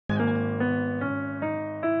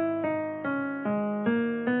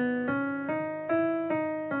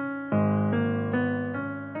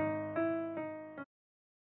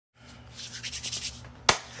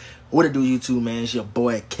What it do, YouTube, man? It's your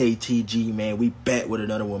boy KTG, man. We back with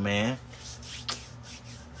another one, man.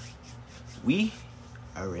 We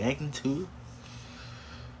are reacting to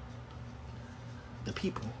the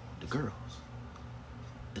people, the girls,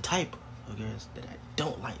 the type of girls that I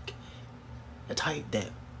don't like, the type that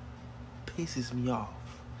pisses me off.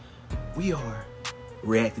 We are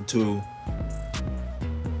reacting to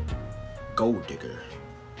Gold Digger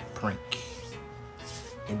prank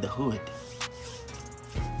in the hood.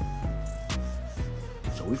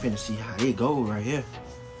 So we finna see how it go right here.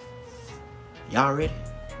 Y'all ready?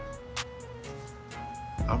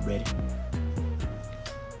 I'm ready.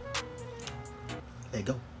 Let's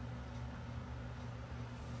go.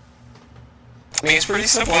 I mean, it's pretty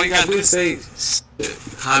simple. All you gotta do is say,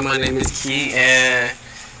 "Hi, my name is Key, and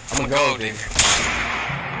I'm a gold digger."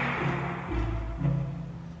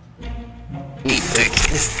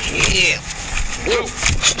 Yeah.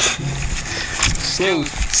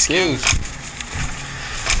 Excuse.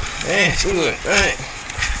 Man, she look right.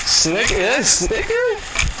 Snicker, that's Snicker?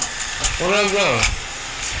 What up, though?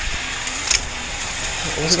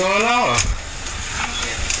 What's going on?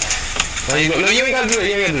 No, you ain't gotta do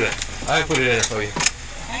that. I'll put it in there for you.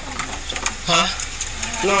 Huh?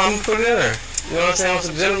 No, I'm gonna put it in there. You know what I'm saying? On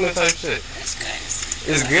some gentleman type shit. It's good.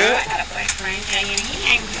 It's good? I got a boyfriend, and he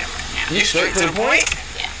ain't here right now. You straight to the point?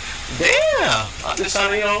 Yeah. Damn! I'm just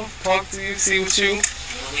trying to, talk to you, see what you...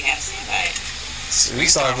 What we gotta say about it? We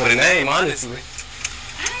started for the name, honestly.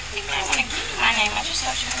 I don't think I want to give you my name. I just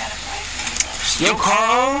thought you had a boyfriend. Yo,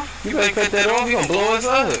 Carl, you better cut that off. You gonna blow us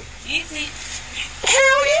up. Easy.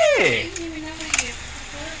 Hell yeah! You didn't even know what you did.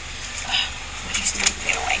 But you still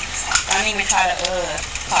get away. I didn't even try to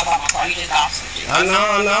talk about my car. You just off some shit. I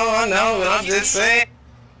know, but I'm just saying.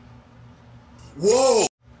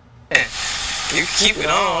 Whoa! You keep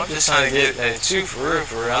it on. I'm just trying to get at you for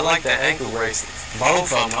real. I like that ankle bracelet.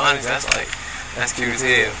 Both of them, honestly. That's cute as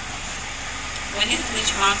hell. What is it that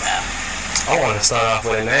you want, though? I want to start off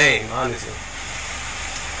with a name, honestly.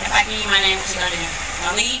 If I give you my name, what you gonna do?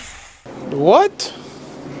 Gonna leave? What?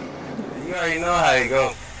 You already know how it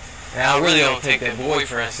go. And I really don't take that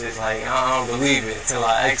boyfriend shit. Like, I don't believe it until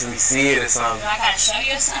I actually see it or something. Do I gotta show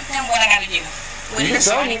you something? What I gotta do? What You can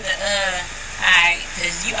show me. Alright,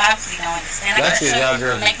 because you obviously don't understand. That's because y'all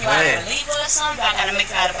girls make are you out playing. of a believer or something? Do I gotta make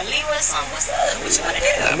you out of a believer or something? What's up? What you wanna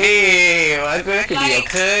do? I mean, that could be your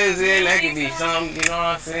cousin. That could be something, you know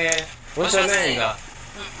what I'm saying? What's your name, though?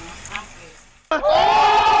 I'm good.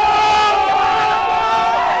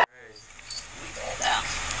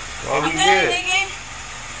 Well, I'm we good, good. nigga.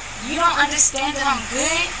 You don't understand that I'm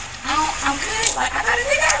good? I'm good. Like, I got a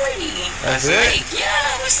nigga already. That's it? Like,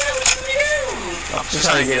 yeah, what's up? What you wanna do? I'm just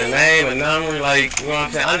trying to get a name, a number, like, you know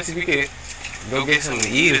what I'm saying? Honestly, we could go get something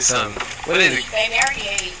to eat or something. What is it? Baby, I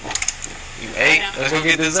already ate. You ate? Let's go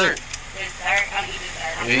get dessert. Dessert? I'll eat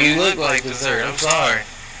dessert. You look like dessert. I'm sorry.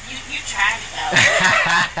 You tried it, though.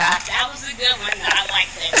 That was a good one. I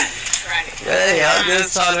like that. You tried it. Hey, I'm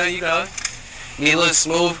just trying to, be a little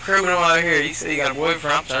smooth criminal out here. You say you got a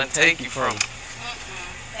boyfriend. I'm trying to take you from him.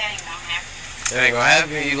 That ain't gonna happen. That ain't gonna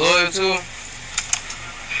happen. You loyal to him?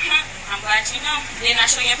 I'm glad you know. Didn't I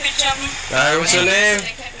show you a picture of him? Alright, what's your name?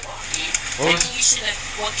 Maybe you should have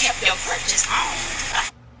kept your purchase on.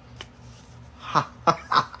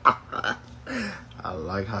 I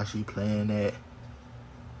like how she playing that.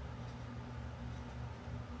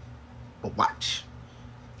 But watch.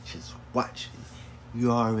 Just watch.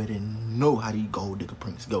 You already know how these gold digger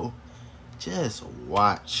pranks go. Just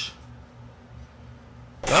watch.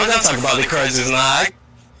 Don't talk about the crutches now.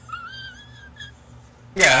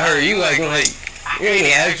 You got hurt. You like you ain't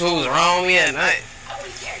even asked what was wrong with me at night.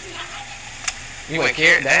 You ain't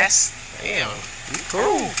cared? That's damn. You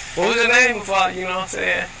cool. What was your name before? You know what I'm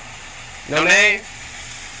saying? No name,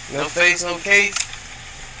 no face, no case.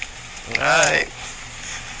 All right.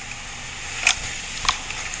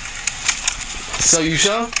 So you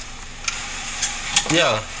sure?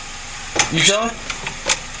 Yeah. You sure?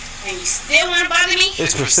 And you still want to bother me?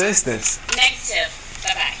 It's persistence. Negative.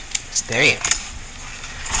 Bye-bye. Damn.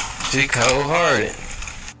 She cold-hearted.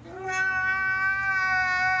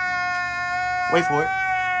 Wait for it.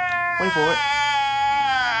 Wait for it.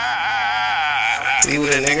 See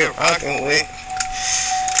what a nigga rockin' with.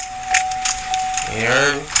 You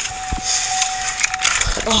heard me?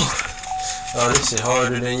 Oh, this shit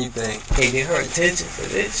harder than you think. Can't get her attention for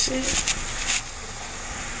this shit.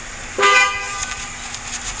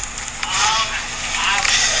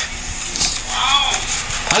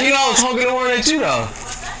 How do you know I was talking to her at you though?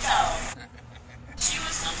 What's that though? She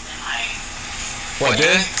was something like... What,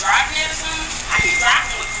 this? Driving it or something? I be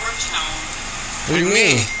driving with friction on. What do you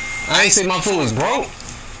mean? I ain't say my foot was broke.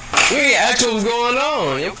 We ain't asked what was going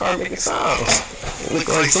on. Your car making sounds. It look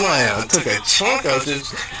like somebody took a chunk of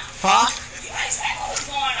this. Huh? What's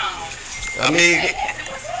going on? I mean,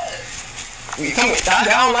 you come, I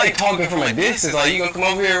don't like talking from a distance. Like, you gonna come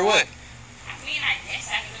over here or what? I mean, I guess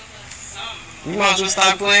I can do something. You might as well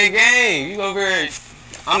stop playing games. You over here.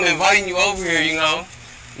 I'm inviting you over here, you know.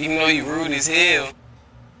 Even though you rude as hell.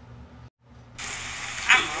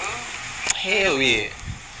 I'm rude. Hell yeah.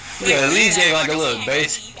 You gotta at least get like a little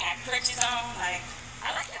bass. You got crutches on, like,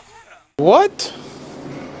 I like your car. What?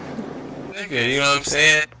 Nigga, you know what I'm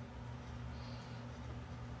saying?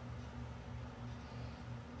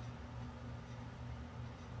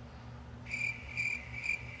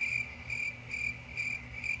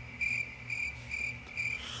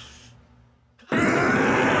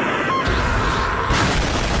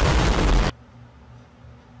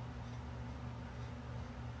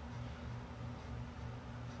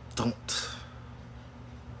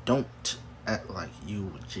 Don't act like you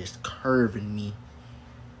were just curving me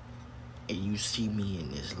and you see me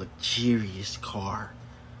in this luxurious car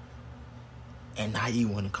and now you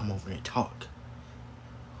want to come over and talk.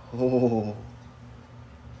 Oh.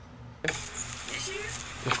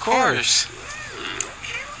 Of course.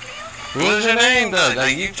 What's your name though?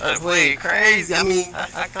 Like, you try to play it crazy. I mean,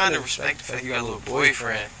 I kind of respect the fact you got a little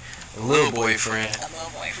boyfriend. A little boyfriend. A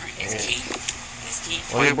little boyfriend. It's key. It's key.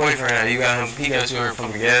 What your boyfriend? You got him? He got you her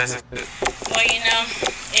from the gas. Well, you know,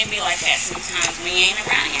 it be like that sometimes when you ain't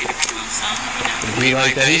around, you ain't around. So, you know. It be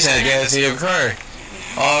like that. He's had gas in your car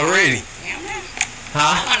already. Yeah, man.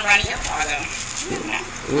 Huh? I want to run in your car though. Yeah.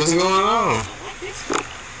 What's going on?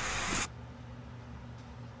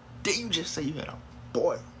 Did you just say you had a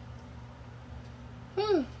boy?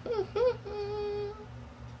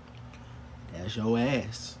 That's your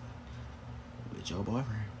ass with your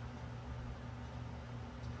boyfriend.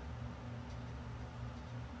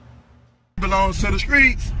 Belongs to the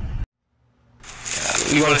streets.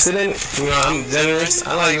 You want to sit in it? You know, I'm generous.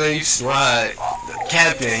 I like when you ride the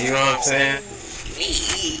captain, you know what I'm saying?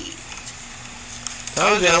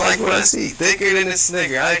 Told you I like what I see. Thicker than a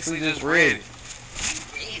Snicker. I actually just read it.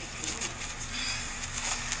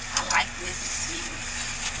 I like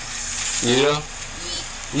this. You know?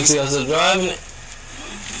 You see us driving it?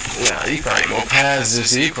 Nah, you probably more positive,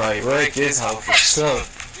 so you probably wreck this house for sure.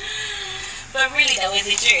 But really though, is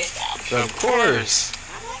it yours though? Of course.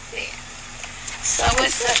 I like that. So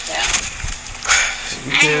what's up though?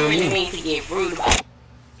 You I tell don't really me. mean to get rude about it.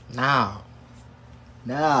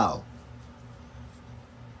 No.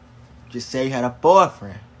 Just say you had a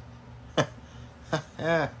boyfriend.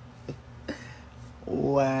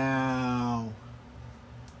 Wow.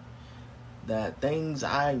 The things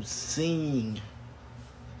I've seen.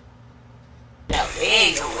 No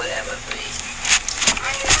big or whatever, but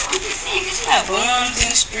I'm just saying, cause you got bums in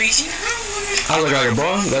the streets, you know, I look like a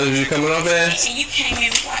bum? That's what you coming off as? and you came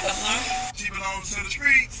in like a bum. She belongs to the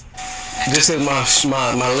streets. Just cause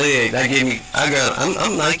my leg, that gave me,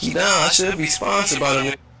 I'm Nike down. I should be sponsored by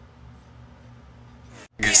them.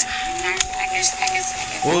 I guess.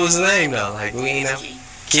 What was the name though? Like, we ain't know.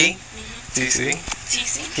 Key? TC?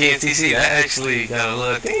 TC? Key and TC. I actually got a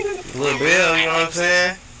little thing, a little bell, you know what I'm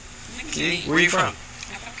saying? Key? Where you from?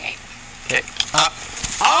 Okay. Okay.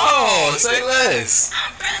 Oh, say less.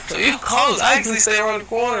 So you close. I actually stay around the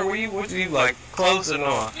corner. What do you like, close or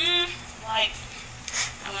not? Like,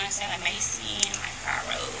 I want to say like Macy and like Car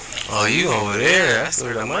Road. Oh, you over there. That's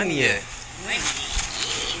where the money at. Money.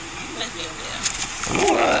 Yeah, you must be over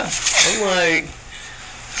there. I'm like,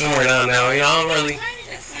 somewhere down there. You know, I don't really.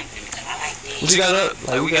 What you got up?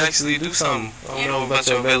 Like, we can actually do something. I don't know about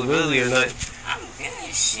your availability or nothing. I'm good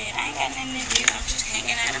as shit. I ain't got nothing to do. I'm just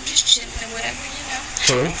hanging out. I'm just chilling or whatever, you know.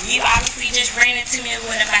 Sure. You obviously just ran into me or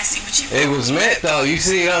whatever. I see what you It was meant though. You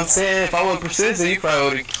see what I'm saying? If I wasn't persistent, you probably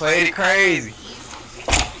would have played it crazy.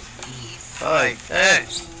 Like that.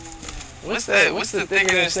 What's that? What's the thing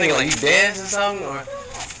in this thing? Like you dance or something? Or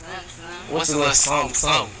what's the little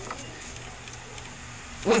something?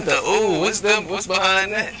 What the ooh? What's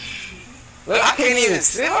behind that? Look, I can't even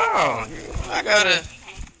see. Hold on. I gotta.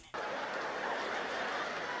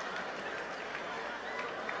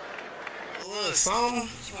 A little something.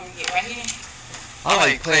 You want me to get right here? I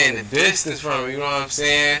like playing the distance from it, you know what I'm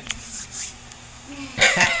saying?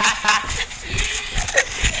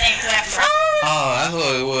 Oh, that's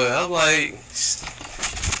what it was. I was like,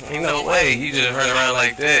 ain't no way. You just run around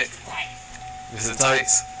like that. It's the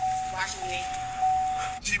tights.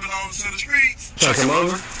 She belongs to the streets. Try to come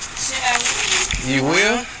over? You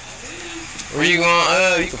will? Where you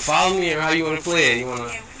going? You can follow me or how you want to play it? You want to?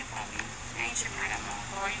 Yeah, we can follow you. I ain't tripping right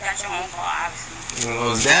now. Or you got your own car, obviously.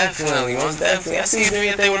 Most definitely, most definitely. I see you doing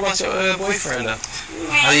your thing. What about your boyfriend though?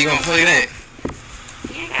 How you gonna play that?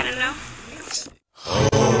 You ain't gotta know.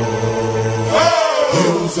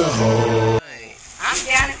 I'm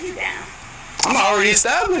down if you down. I'm already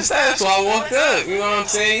established that. That's why I walked up. You know what I'm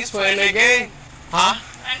saying? He's playing that game. Huh?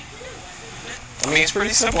 I mean, it's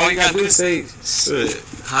pretty simple. All you gotta do is say,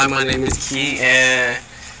 hi, my name is Key, and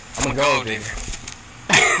I'm a gold digger.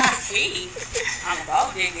 Key? I'm a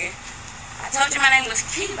gold digger. I told you my name was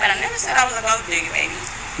Key, but I never said I was a gold digger, baby.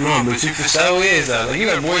 No, but you for sure is, though. Like, you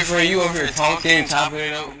got a boyfriend, you over here talking, chopping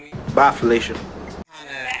it up with me. Bye, Felicia.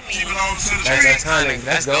 She belongs to the streets.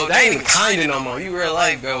 That's gold. That ain't even kinda no more. You real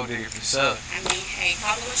life gold digger for sure. I mean, hey,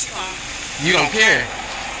 call it what you want. You don't care.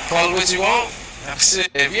 Call it what you want. Shit,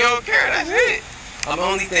 if you don't care, that's it. The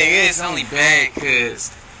only thing is, it's only bad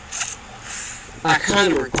because I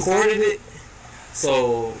kind of recorded it.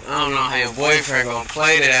 So, I don't know how your boyfriend gonna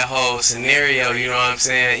play to that whole scenario, you know what I'm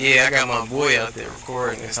saying? Yeah, I got my boy out there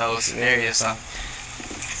recording this whole scenario, so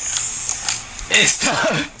it's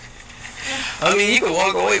tough. I mean, you can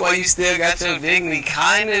walk away while you still got your dignity,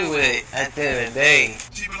 kinda, but at the end of the day,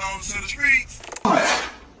 She belongs to the streets.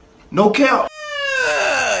 No cap.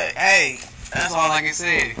 hey, that's all I can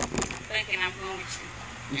say. Thinking I'm going with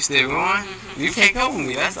you. You still going? You can't come with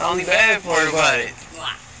me. That's the only bad part about it.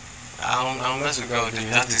 Why? I don't mess with gold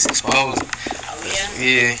digger. I just expose them. Oh,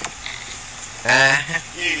 yeah? Yeah.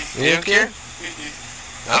 You don't care?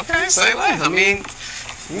 Okay, say less. I mean,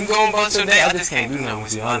 you can go about your day. I just can't do nothing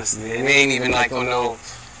with you, honestly. It ain't even like on no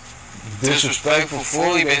disrespectful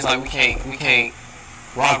fully, but it's like we can't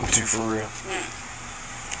rock with you for real.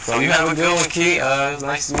 So you have a good one, Key. It's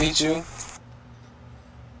nice to meet you.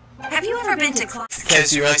 Have you ever been to class?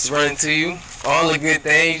 Catch you next to run into you. All the good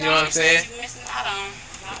things, you know what I'm saying? You missing out on.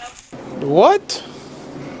 What?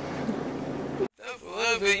 A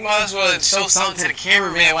little bit. You might as well show something to the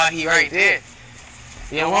cameraman while he right there.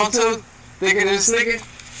 You don't want to? Thicker than a snicker?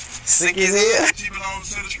 Sick as hell? She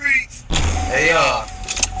belongs to the streets. Hey,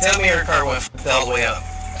 tell me her car went all the way up.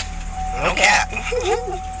 No cap.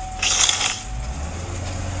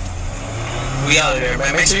 We out of there,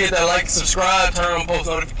 man. Make sure you hit that like, subscribe, turn on post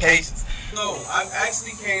notifications. No, I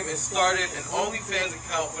actually came and started an OnlyFans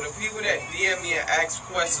account for the people that DM me and ask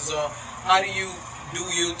questions on how do you do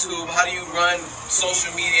YouTube, how do you run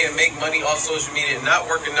social media and make money off social media and not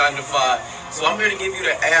working 9 to 5. So I'm here to give you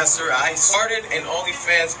the answer. I started an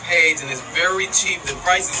OnlyFans page and it's very cheap. The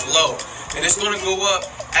price is low. And it's going to go up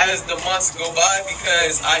as the months go by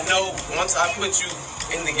because I know once I put you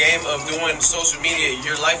in the game of doing social media,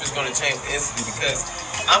 your life is going to change instantly because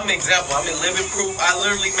I'm an example. I'm a living proof. I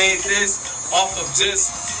literally made this off of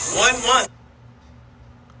just 1 month.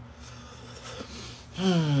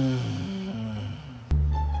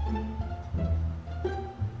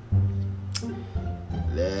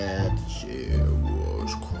 That shit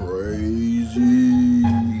was crazy.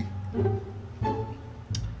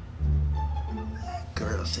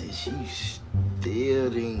 Girl said she still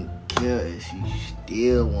didn't care if she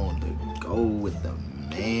still wanted to go with the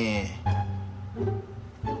man.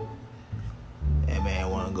 That man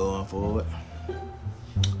wasn't going for it.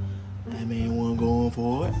 That man wasn't going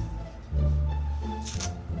for it.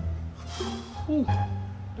 Whew.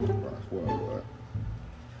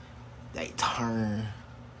 They turn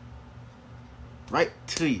right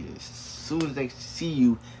to you as soon as they see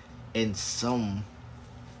you in some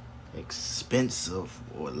expensive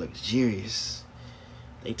or luxurious.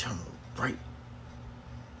 They turn right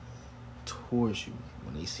towards you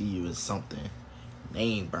when they see you in something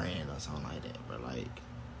name brand or something like that. But like,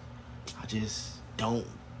 I just don't.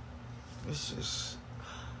 It's just,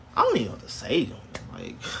 I don't even know what to say.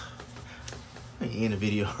 Like, I ain't in the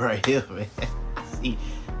video right here, man.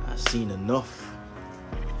 I've seen enough.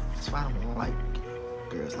 That's why I don't like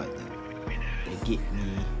girls like that. They get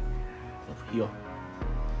me up here.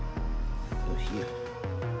 Up here.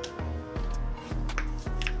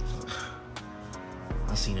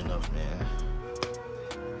 I've seen enough, man.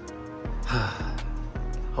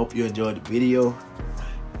 Hope you enjoyed the video.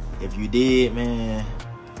 If you did, man,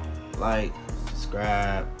 like,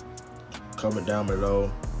 subscribe, comment down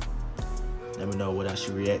below. Let me know what I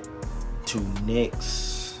should react to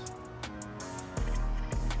next.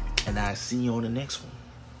 And I'll see you on the next one.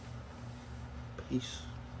 Peace.